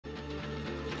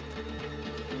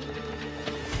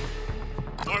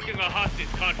Marking a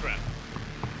hostage contract.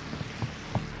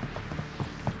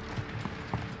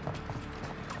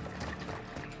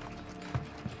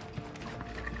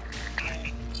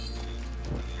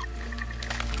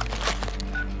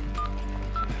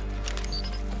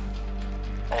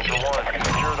 Ultra One,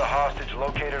 secure the hostage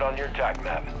located on your TAC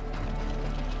map.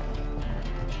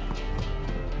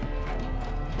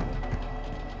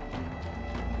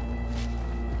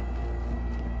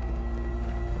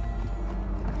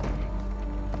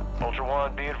 Ultra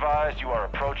One, be advised you are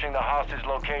approaching the hostage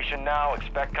location now.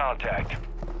 Expect contact.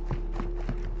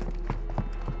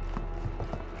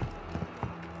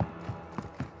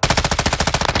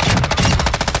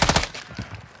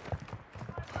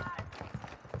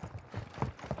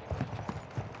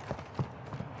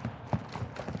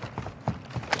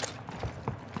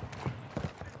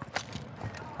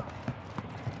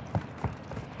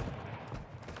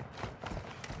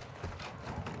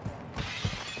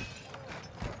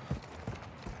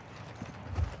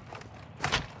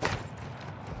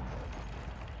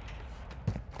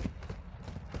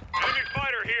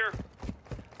 Here.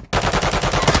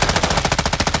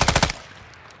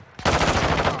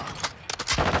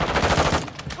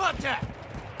 Contact!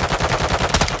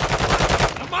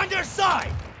 I'm on your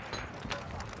side!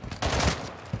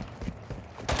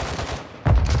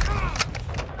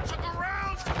 Check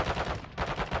around!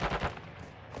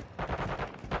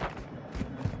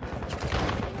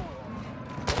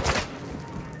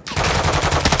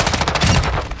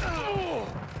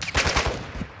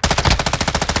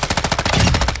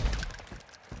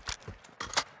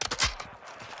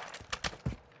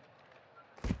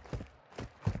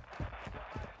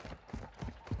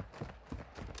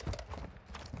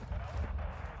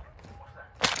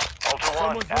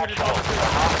 Someone's wounded officer. The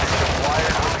hostage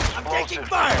acquired with I'm taking explosives.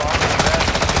 fire!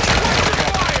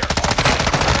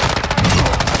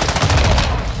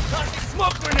 Tossing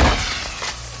smoke grenades!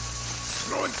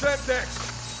 Throwing Semtex!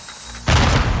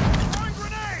 Throwing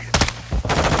grenade!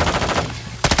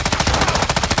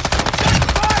 Set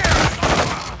fire!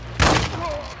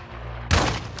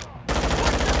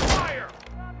 Put fire!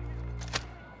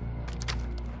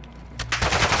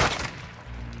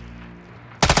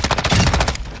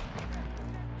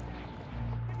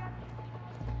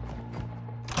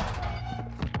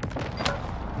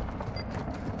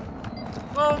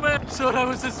 Oh man, thought I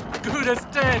was as good as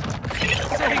dead.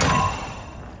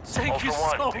 Thank you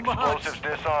Ultra so One, much. explosives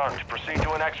disarmed. Proceed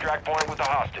to an extract point with the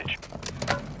hostage.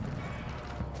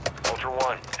 Ultra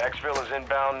One, exfil is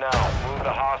inbound now. Move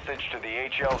the hostage to the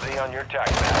HLZ on your TAC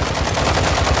map.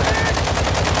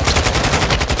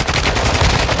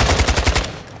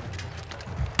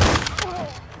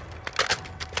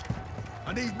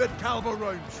 I need mid-caliber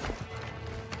rounds.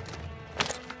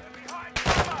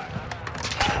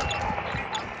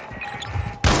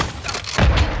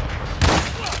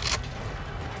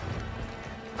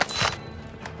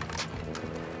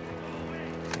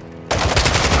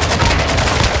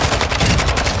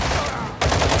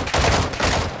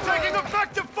 Taking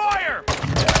effective fire!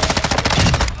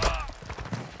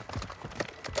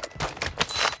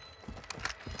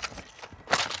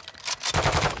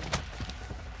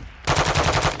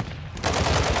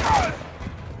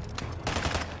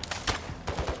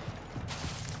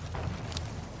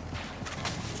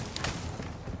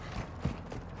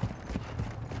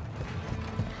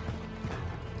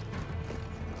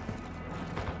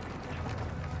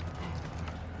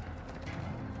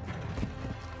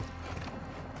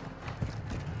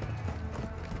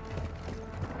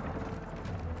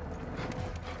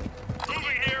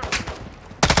 Moving here.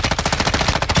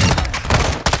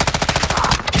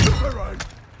 Around.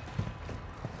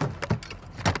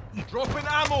 Dropping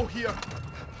ammo here.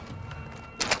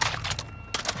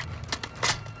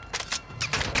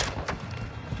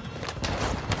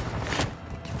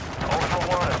 Ultra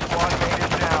One, a squad mate is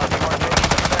down. You are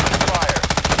taking effective fire.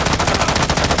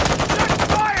 Set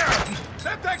fire!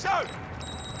 Semtex out!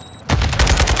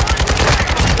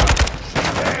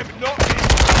 Damn, not me!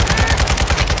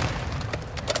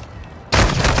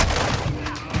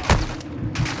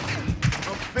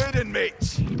 I'm fading, mates.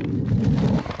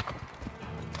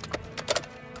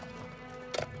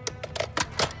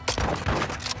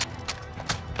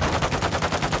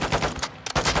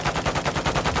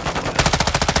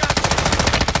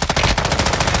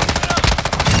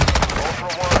 Ultra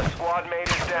One, a squad mate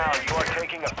is down. You are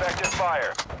taking effective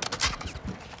fire.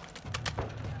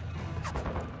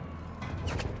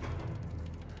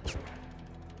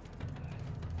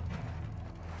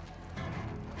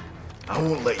 I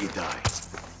won't let you die.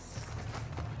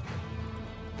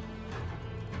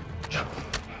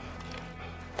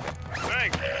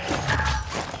 Thanks.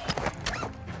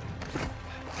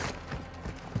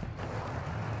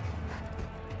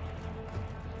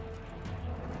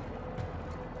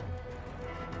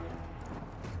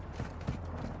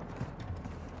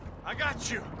 I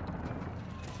got you.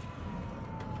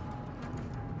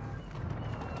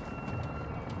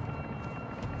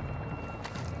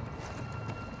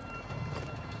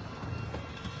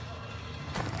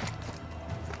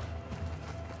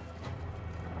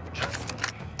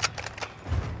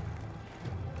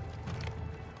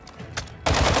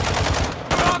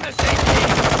 We're on the same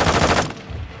team.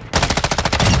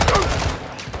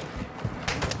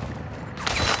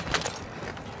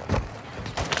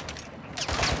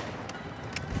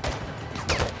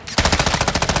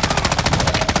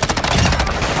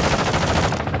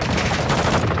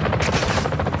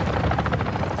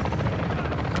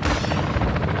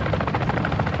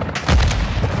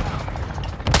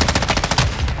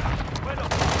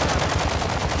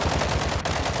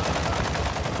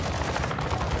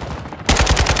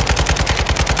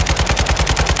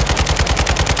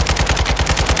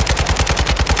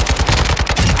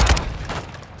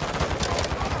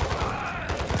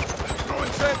 Throwing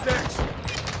Semtex.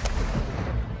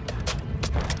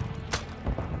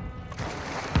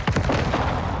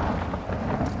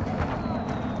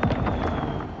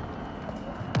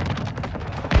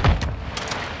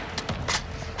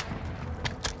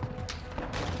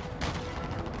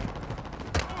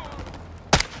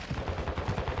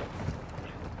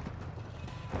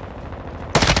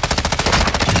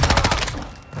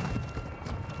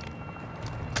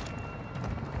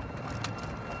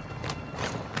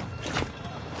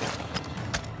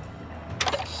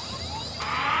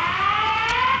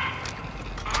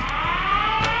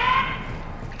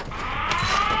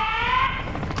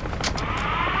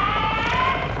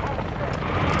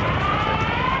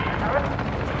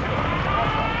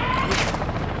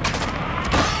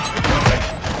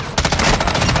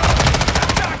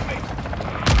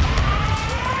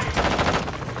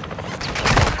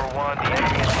 Ultra One, the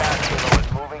enemy attack helo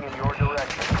is moving in your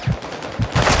direction.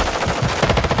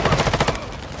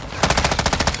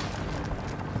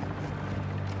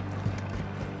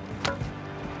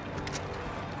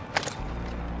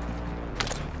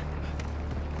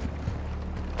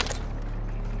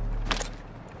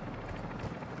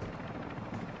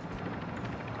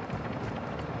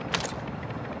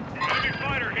 Enemy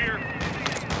fighter here.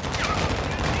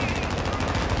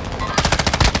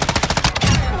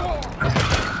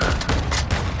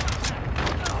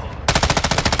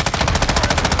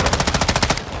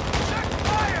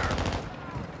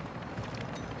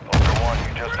 Ultra One,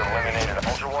 you just eliminated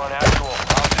Ultra One actual.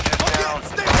 Hostages down.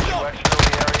 stay You still. exfil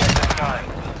the area at this time.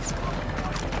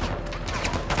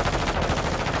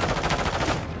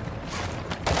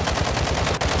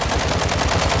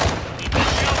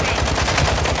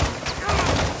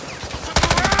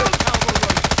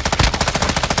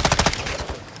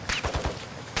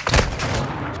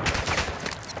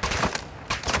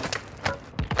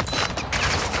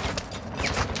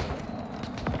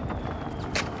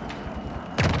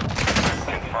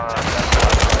 Confirmed.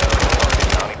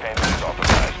 That's county payment is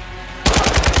authorized.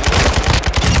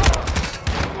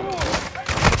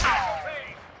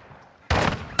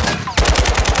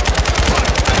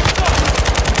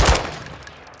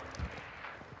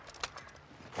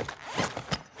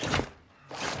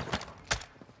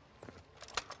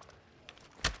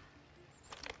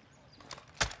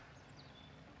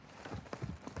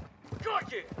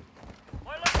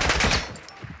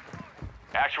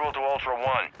 Actual to Ultra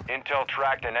One, Intel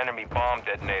tracked an enemy bomb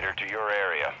detonator to your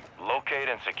area. Locate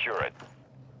and secure it.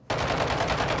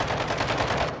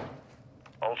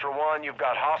 Ultra One, you've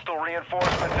got hostile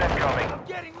reinforcements incoming.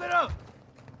 Getting lit up.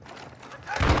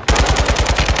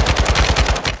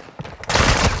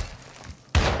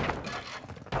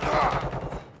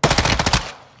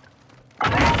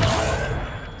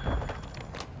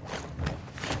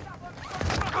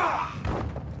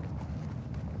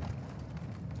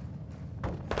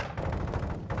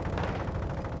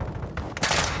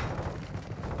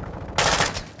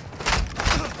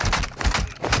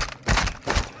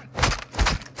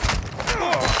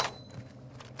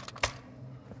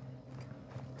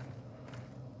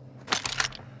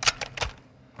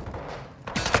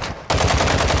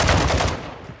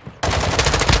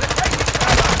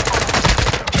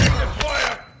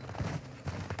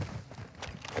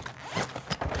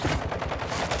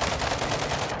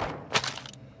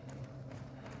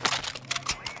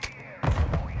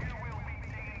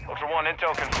 One,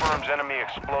 Intel confirms enemy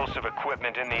explosive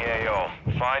equipment in the AO.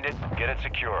 Find it, get it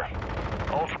secure.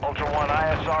 Ultra One,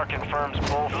 ISR confirms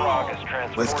Bullfrog is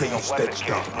Let's transporting get a you weapon stitched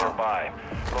case up. nearby.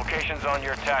 Location's on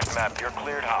your attack map. You're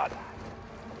cleared hot.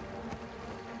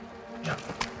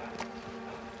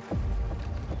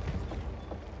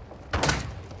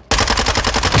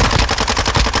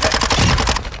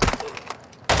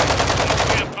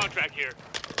 We have contract. here.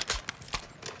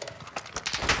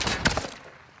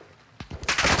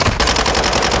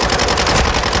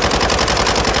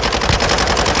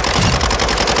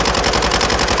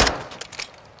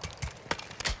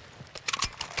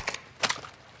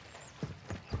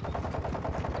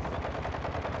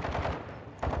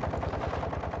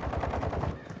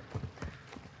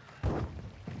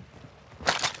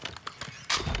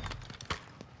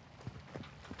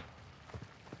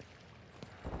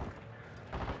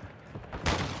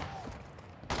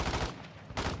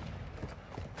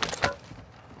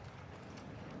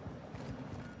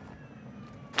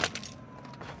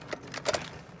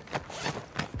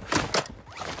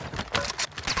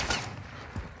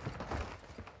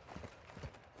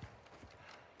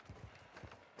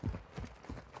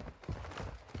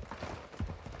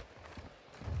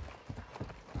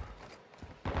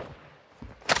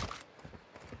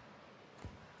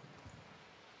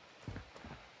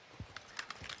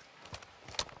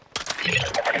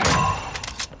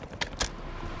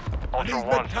 Ultra These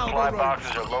One, mid-caliber supply rounds.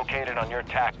 boxes are located on your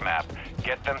TAC map.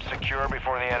 Get them secure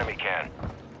before the enemy can.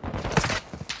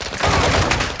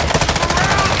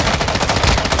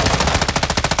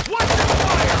 Watch the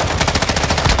fire!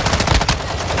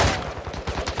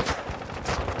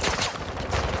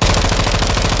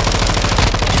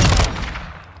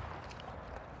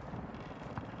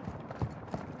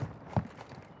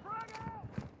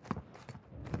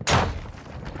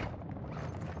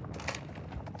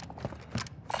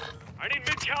 I need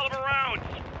mid-caliber rounds.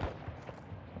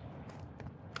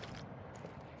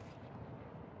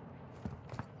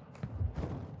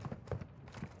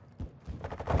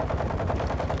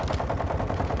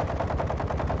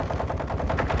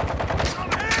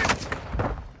 I'm hit!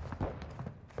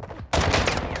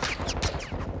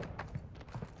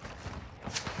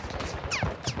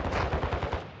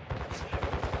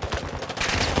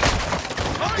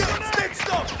 I'm getting stitched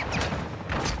up!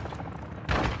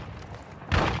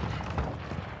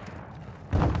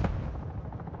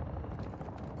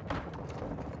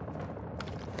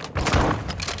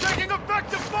 Taking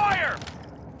effective fire!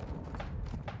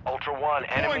 Ultra One,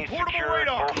 enemy portable secured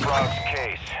radar. Bullfrog's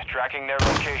case. Tracking their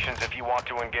locations if you want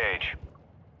to engage.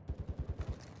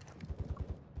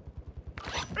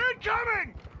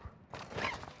 Incoming!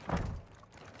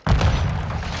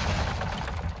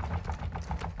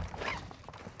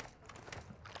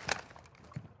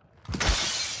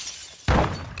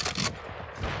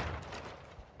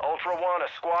 Ultra One, a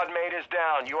squad mate is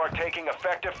down. You are taking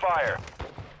effective fire.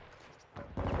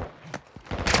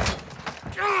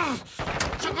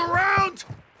 Took a round!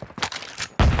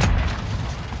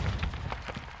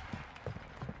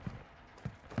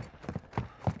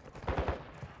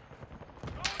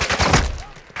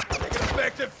 Taking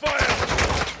effective fire!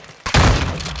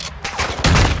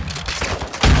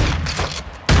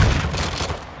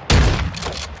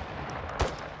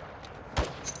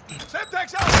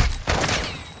 Semtex out!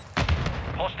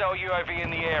 Hostile UAV in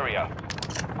the area.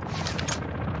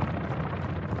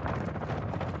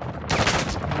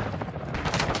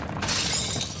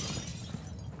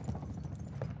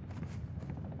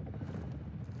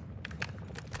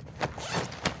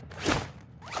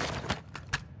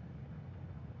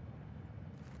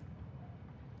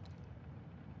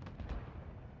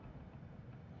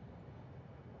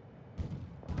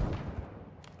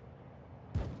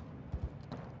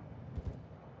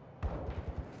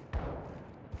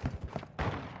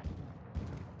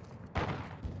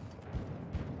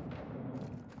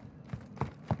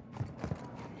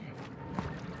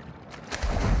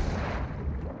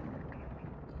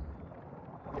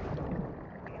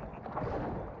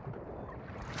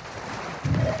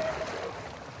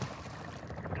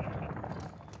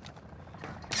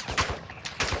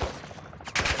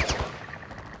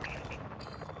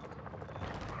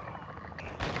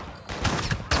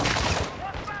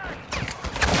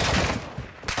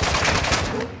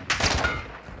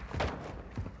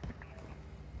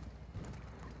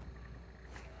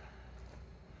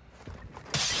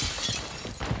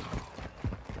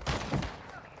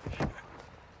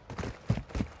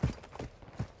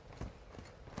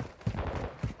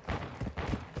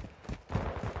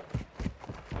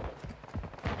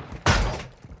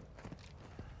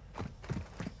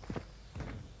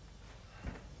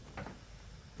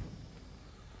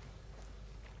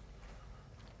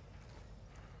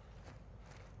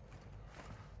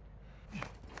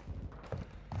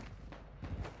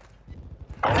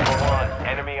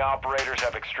 Enemy operators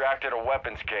have extracted a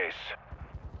weapons case.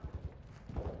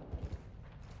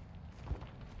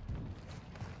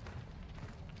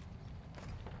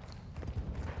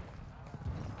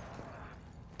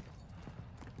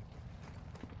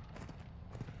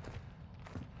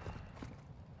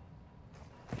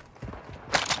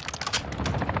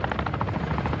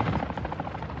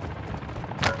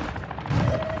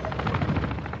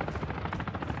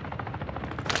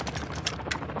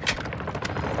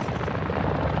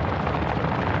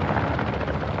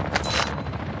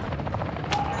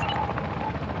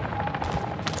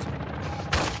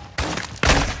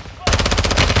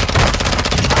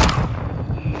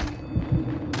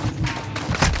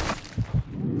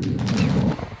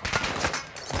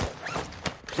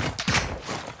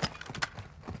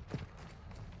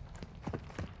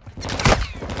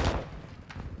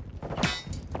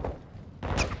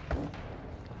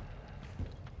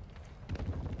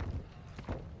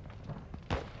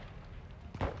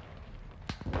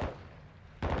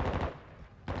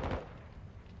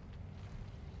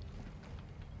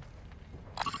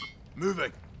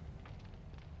 Moving.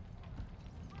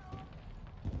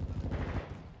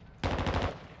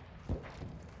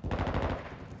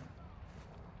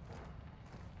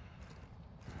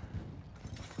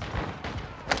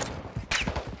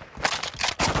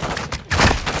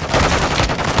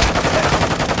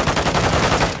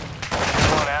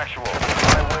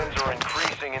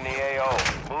 In the AO.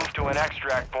 Move to an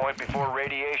extract point before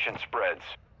radiation spreads.